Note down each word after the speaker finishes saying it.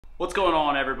What's going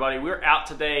on, everybody? We're out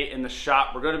today in the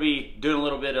shop. We're going to be doing a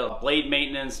little bit of blade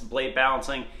maintenance, blade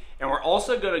balancing, and we're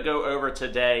also going to go over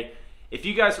today. If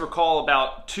you guys recall,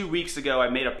 about 2 weeks ago, I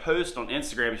made a post on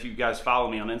Instagram. If you guys follow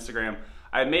me on Instagram,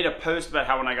 I made a post about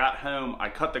how when I got home, I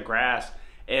cut the grass,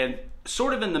 and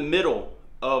sort of in the middle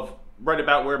of right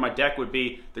about where my deck would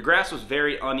be, the grass was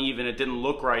very uneven. It didn't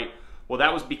look right. Well,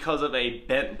 that was because of a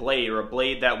bent blade, or a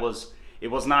blade that was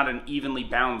not an evenly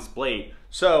balanced blade.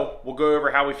 So we'll go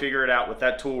over how we figure it out with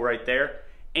that tool right there.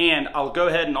 And I'll go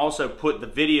ahead and also put the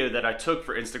video that I took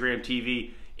for Instagram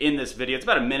TV in this video. It's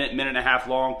about a minute and a half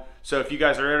long. So if you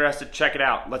guys are interested, check it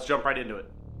out. Let's jump right into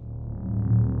it.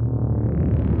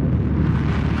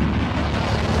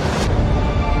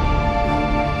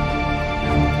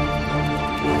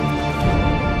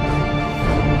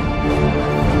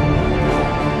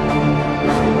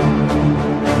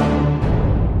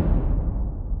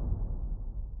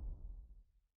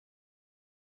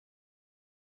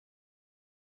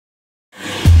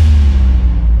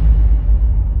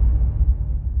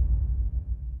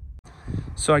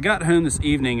 So I got home this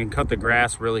evening and cut the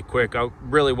grass really quick. I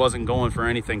really wasn't going for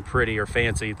anything pretty or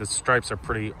fancy. The stripes are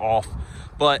pretty off,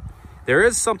 but there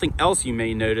is something else you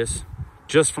may notice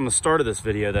just from the start of this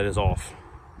video that is off.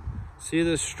 See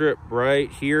this strip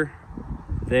right here,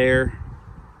 there.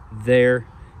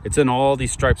 It's in all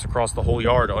these stripes across the whole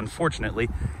yard. Unfortunately,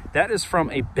 that is from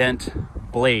a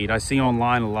bent blade. I see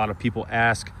online a lot of people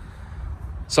ask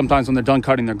sometimes when they're done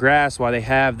cutting their grass why they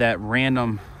have that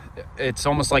random, it's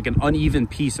almost like an uneven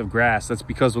piece of grass. That's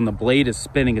because when the blade is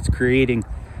spinning, it's creating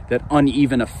that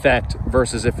uneven effect,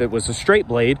 versus if it was a straight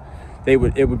blade, it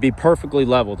would be perfectly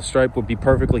level. The stripe would be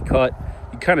perfectly cut.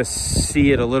 You kind of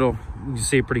see it a little, you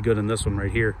see it pretty good in this one right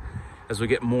here. As we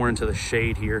get more into the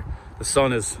shade here, the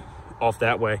sun is off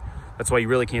that way. That's why you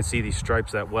really can't see these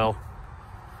stripes that well.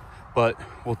 But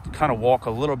we'll kind of walk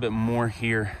a little bit more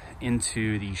here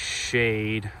into the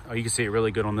shade. Oh, you can see it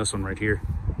really good on this one right here.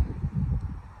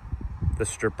 This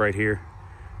strip right here,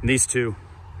 and these two,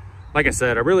 like I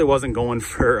said, I really wasn't going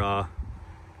for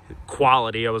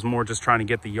quality. I was more just trying to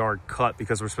get the yard cut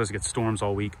because we're supposed to get storms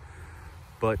all week.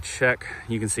 But check,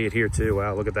 you can see it here too.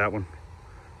 Wow, look at that one.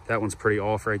 That one's pretty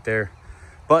off right there.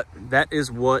 But that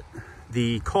is what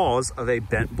the cause of a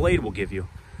bent blade will give you.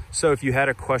 So if you had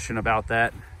a question about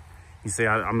that, you say,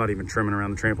 I'm not even trimming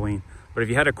around the trampoline, but if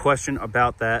you had a question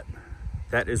about that,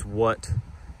 that is what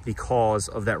the cause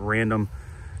of that random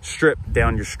strip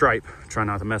down your stripe, try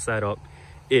not to mess that up,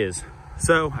 is.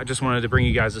 So I just wanted to bring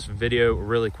you guys this video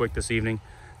really quick this evening.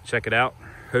 Check it out.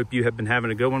 Hope you have been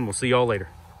having a good one. We'll see y'all later.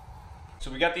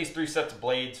 So we got these three sets of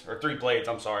blades, or three blades,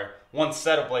 I'm sorry. One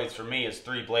set of blades for me is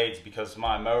 3 blades because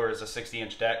my mower is a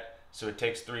 60-inch deck, so it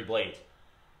takes 3 blades.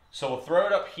 So we'll throw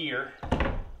it up here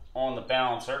on the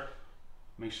balancer.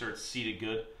 Make sure it's seated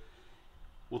good.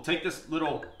 We'll take this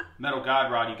little metal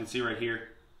guide rod you can see right here,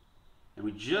 and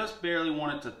we just barely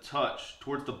want it to touch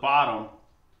towards the bottom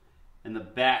and the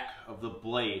back of the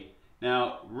blade.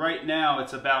 Now, right now,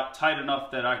 it's about tight enough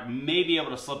that I may be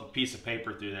able to slip a piece of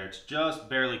paper through there. It's just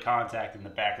barely contacting the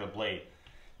back of the blade.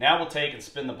 Now we'll take and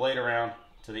spin the blade around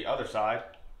to the other side.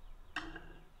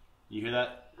 You hear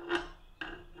that?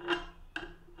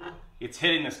 It's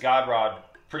hitting this guide rod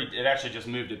it actually just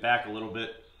moved it back a little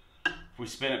bit. If we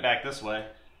spin it back this way,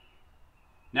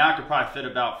 now I could probably fit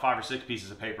about 5 or 6 pieces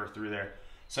of paper through there.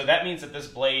 So that means that this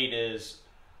blade is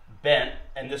bent,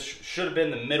 and this should have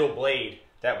been the middle blade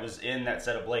that was in that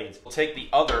set of blades. We'll take the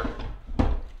other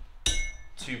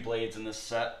 2 blades in this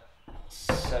set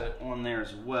it on there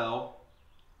as well.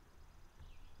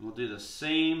 And we'll do the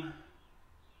same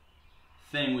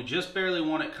thing. We just barely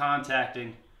want it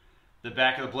contacting the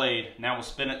back of the blade. Now we'll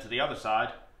spin it to the other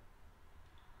side,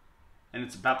 and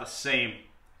it's about the same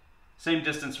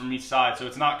distance from each side, so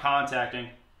it's not contacting,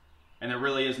 and there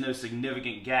really is no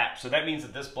significant gap. So that means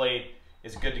that this blade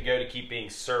is good to go to keep being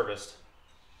serviced.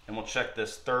 And we'll check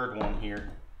this third one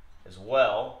here as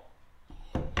well.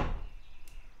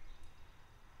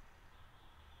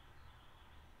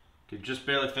 Could just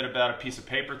barely fit about a piece of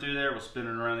paper through there. We'll spin it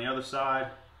around the other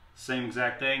side, same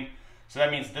exact thing. So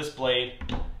that means this blade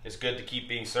is good to keep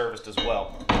being serviced as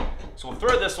well. So we'll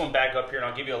throw this one back up here, and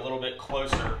I'll give you a little bit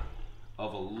closer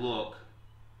of a look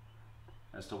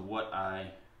as to what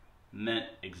I meant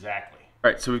exactly.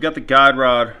 All right, so we've got the guide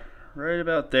rod right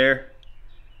about there.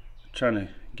 Trying to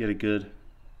get a good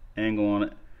angle on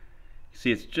it.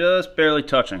 See, it's just barely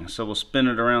touching, so we'll spin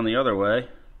it around the other way.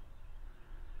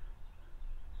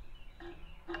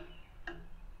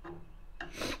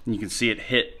 And you can see it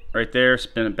hit right there.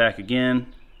 Spin it back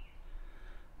again.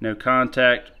 No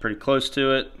contact, pretty close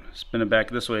to it. Spin it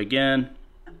back this way again.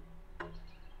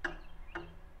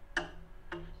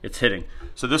 it's hitting.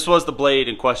 So this was the blade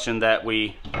in question that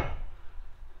we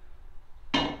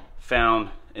found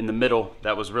in the middle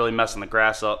that was really messing the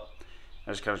grass up.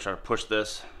 I just kind of try to push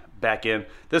this back in.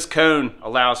 This cone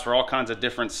allows for all kinds of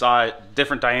different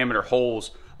diameter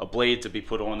holes of blade to be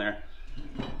put on there.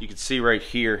 You can see right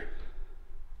here,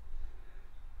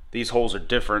 these holes are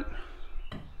different.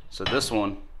 So this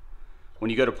one,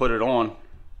 when you go to put it on,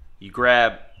 you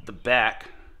grab the back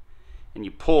and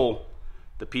you pull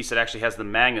the piece that actually has the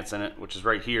magnets in it, which is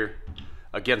right here,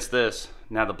 against this.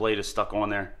 Now the blade is stuck on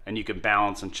there, and you can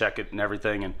balance and check it and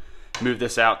everything and move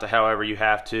this out to however you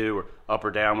have to, or up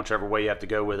or down, whichever way you have to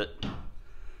go with it.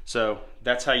 So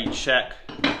that's how you check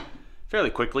fairly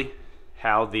quickly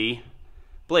how the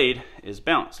blade is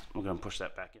balanced. We're going to push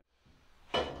that back in.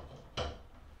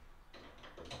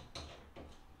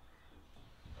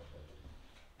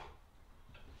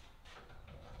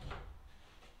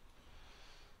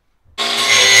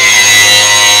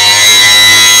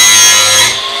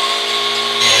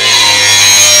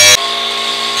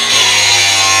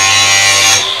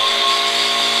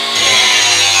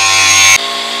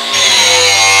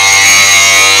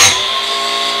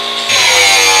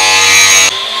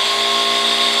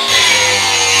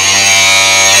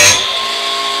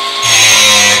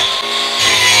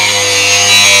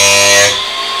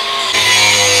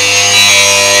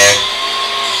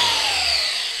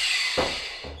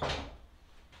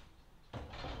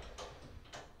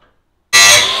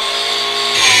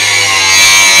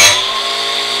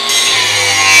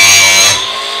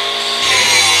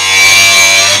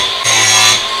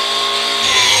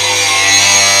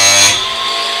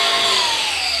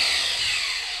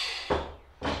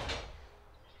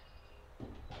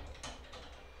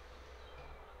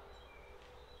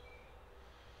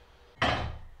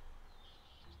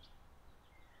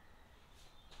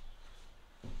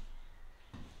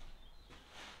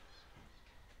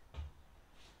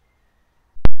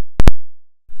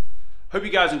 Hope you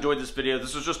guys enjoyed this video.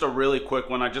 This was just a really quick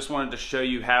one. I just wanted to show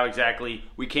you how exactly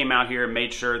we came out here and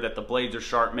made sure that the blades are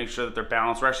sharp, make sure that they're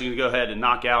balanced. We're actually gonna go ahead and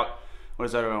knock out, what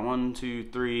is that, around 1, 2,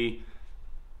 3,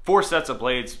 4 sets of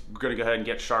blades. We're gonna go ahead and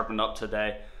get sharpened up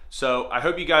today. So I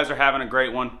hope you guys are having a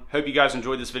great one. Hope you guys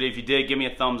enjoyed this video. If you did, give me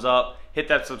a thumbs up, hit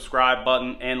that subscribe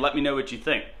button, and let me know what you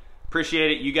think.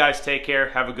 Appreciate it. You guys take care.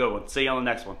 Have a good one. See you on the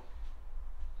next one.